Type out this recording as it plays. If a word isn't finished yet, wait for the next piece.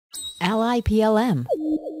LIPLM.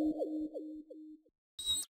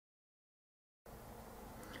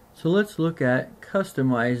 So let's look at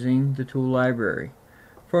customizing the tool library.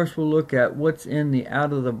 First we'll look at what's in the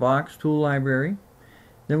out-of-the-box tool library.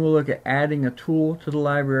 Then we'll look at adding a tool to the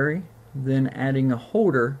library, then adding a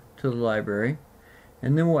holder to the library,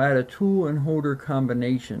 and then we'll add a tool and holder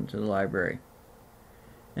combination to the library.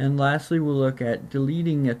 And lastly we'll look at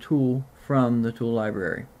deleting a tool from the tool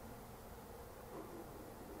library.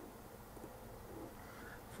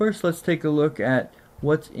 First let's take a look at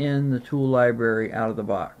what's in the tool library out of the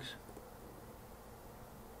box.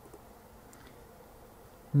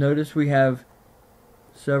 Notice we have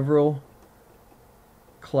several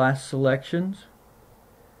class selections.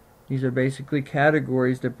 These are basically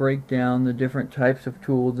categories that break down the different types of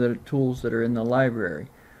tools that are in the library.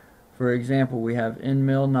 For example, we have end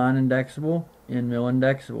mill non-indexable, end mill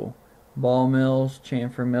indexable, ball mills,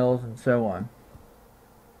 chamfer mills, and so on.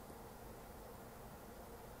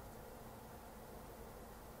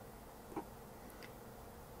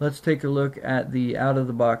 Let's take a look at the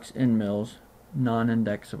out-of-the-box end mills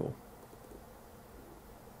non-indexable.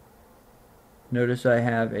 Notice I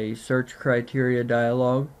have a search criteria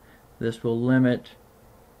dialog. This will limit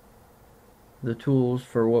the tools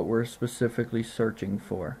for what we're specifically searching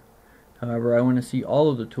for. However, I want to see all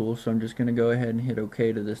of the tools, so I'm just going to go ahead and hit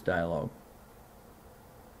OK to this dialog.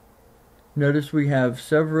 Notice we have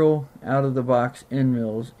several out-of-the-box end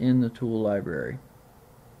mills in the tool library.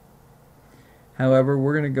 However,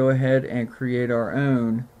 we're going to go ahead and create our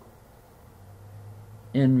own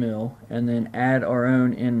end mill and then add our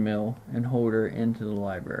own end mill and holder into the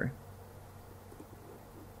library.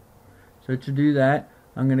 So to do that,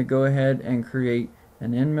 I'm going to go ahead and create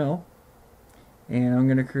an end mill, and I'm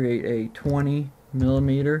going to create a 20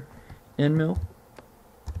 millimeter end mill.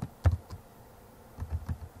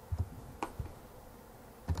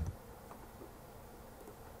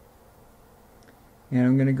 And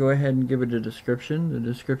I'm going to go ahead and give it a description. The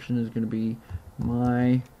description is going to be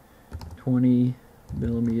my 20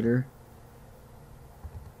 millimeter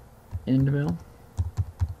end mill.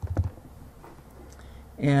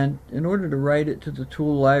 And in order to write it to the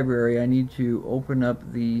tool library, I need to open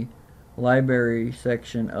up the library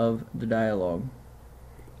section of the dialog.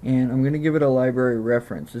 And I'm going to give it a library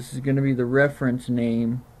reference. This is going to be the reference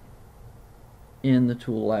name in the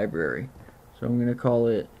tool library. So I'm going to call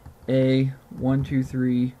it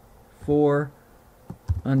A1234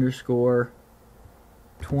 underscore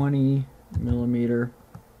 20 millimeter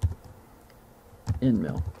end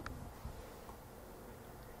mill.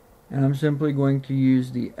 And I'm simply going to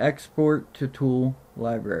use the export to tool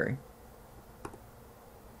library.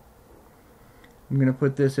 I'm going to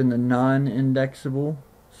put this in the non-indexable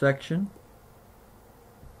section.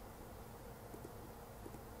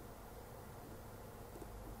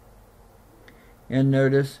 And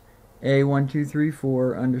notice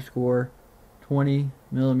A1234 underscore 20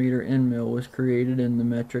 millimeter end mill was created in the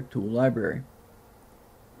metric tool library.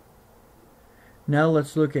 Now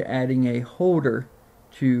let's look at adding a holder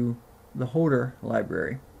to the holder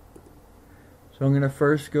library. So I'm going to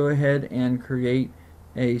first go ahead and create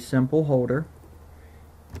a simple holder.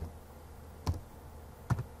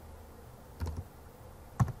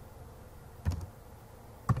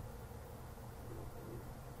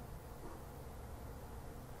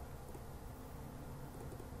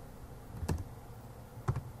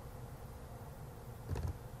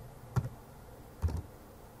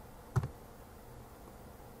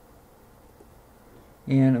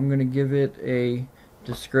 And I'm going to give it a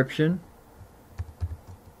description.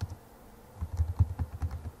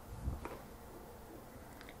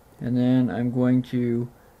 And then I'm going to,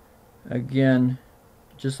 again,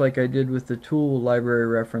 just like I did with the tool library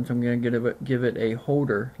reference, I'm going to give it a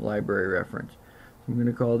holder library reference. I'm going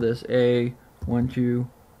to call this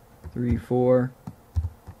A1234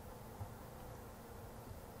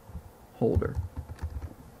 holder.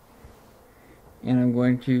 And I'm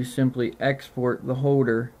going to simply export the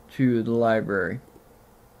holder to the library.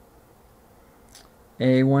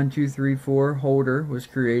 A1234 holder was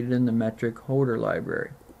created in the metric holder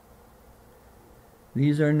library.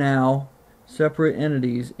 These are now separate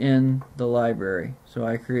entities in the library. So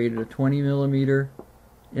I created a 20 millimeter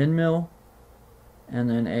end mill and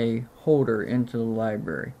then a holder into the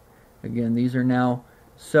library. Again, these are now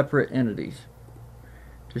separate entities.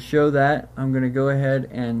 To show that, I'm going to go ahead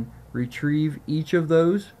and retrieve each of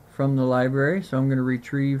those from the library. So I'm going to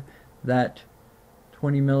retrieve that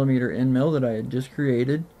 20 millimeter end mill that I had just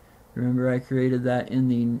created. Remember, I created that in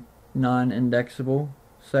the non-indexable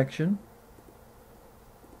section.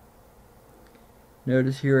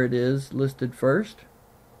 Notice here it is listed first.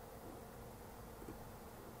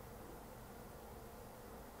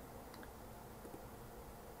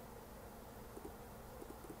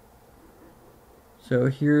 So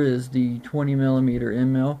here is the 20 millimeter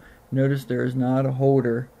end mill. Notice there is not a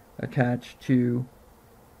holder attached to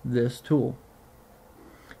this tool.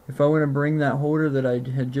 If I want to bring that holder that I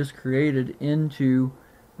had just created into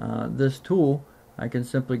this tool, I can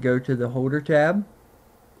simply go to the Holder tab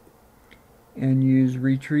and use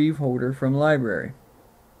Retrieve Holder from Library.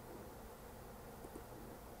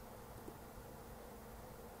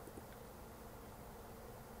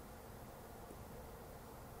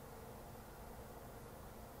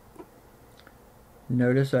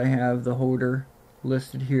 Notice I have the holder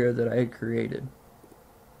listed here that I had created.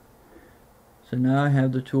 So now I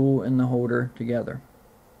have the tool and the holder together.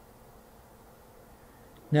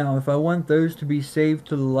 Now if I want those to be saved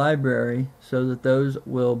to the library so that those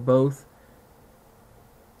will both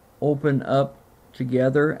open up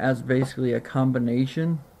together as basically a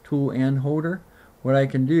combination, tool and holder, what I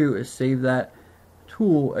can do is save that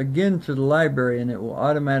tool again to the library, and it will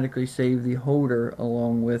automatically save the holder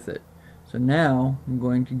along with it. So now I'm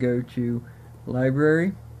going to go to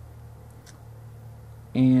Library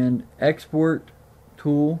and Export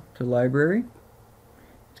Tool to Library.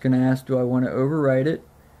 It's going to ask, do I want to overwrite it?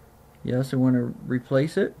 Yes, I want to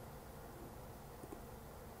replace it.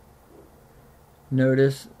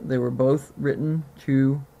 Notice they were both written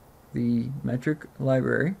to the metric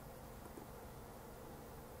library.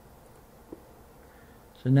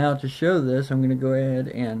 So now to show this, I'm going to go ahead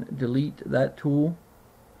and delete that tool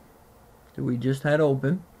that we just had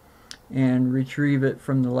open and retrieve it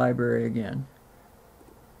from the library again.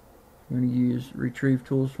 I'm going to use Retrieve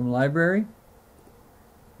Tools from Library.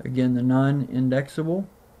 Again, the non-indexable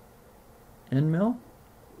end mill.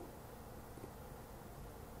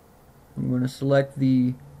 I'm going to select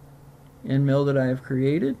the end mill that I have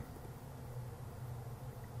created.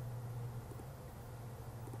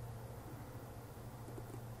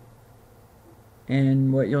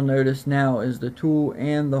 And what you'll notice now is the tool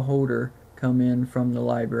and the holder come in from the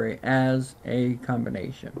library as a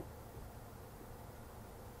combination.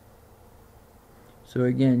 So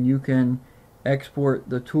again, you can export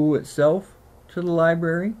the tool itself to the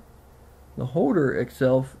library, the holder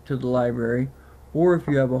itself to the library, or if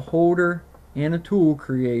you have a holder and a tool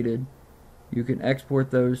created, you can export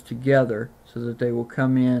those together so that they will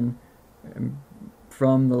come in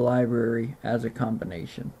from the library as a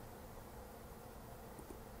combination.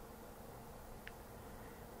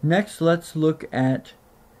 Next, let's look at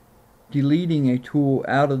deleting a tool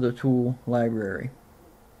out of the tool library.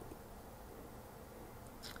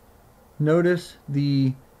 Notice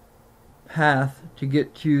the path to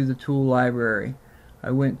get to the tool library. I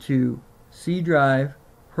went to C drive,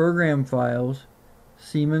 program files,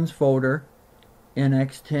 Siemens folder,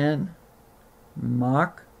 NX10,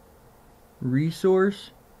 mock, resource,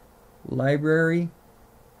 library,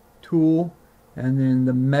 tool, and then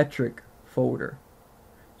the metric folder.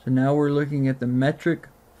 So now we're looking at the metric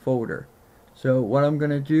folder. So what I'm going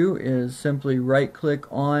to do is simply right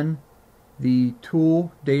click on the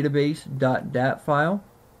tool database.dat file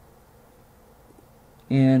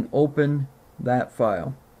and open that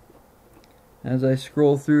file. As I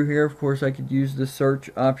scroll through here, of course I could use the search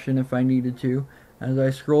option if I needed to. As I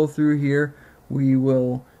scroll through here, we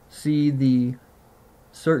will see the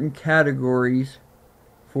certain categories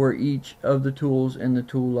for each of the tools in the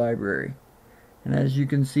tool library. And as you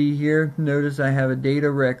can see here, notice I have a data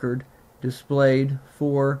record displayed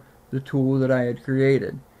for the tool that I had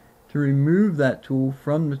created. To remove that tool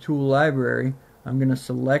from the tool library, I'm going to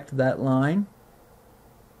select that line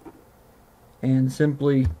and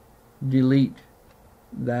simply delete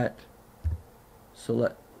that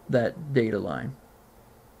data line.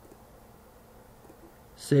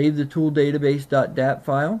 Save the tool database.dat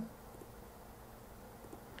file,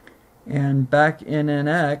 and back in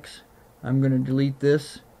NX I'm going to delete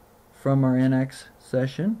this from our NX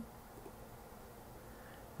session.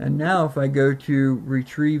 And now if I go to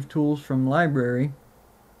Retrieve Tools from Library,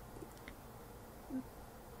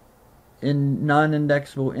 in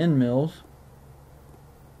non-indexable end mills,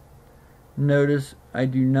 notice I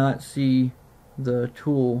do not see the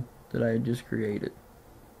tool that I had just created.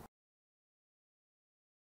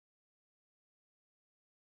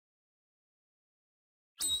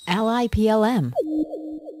 Ally PLM.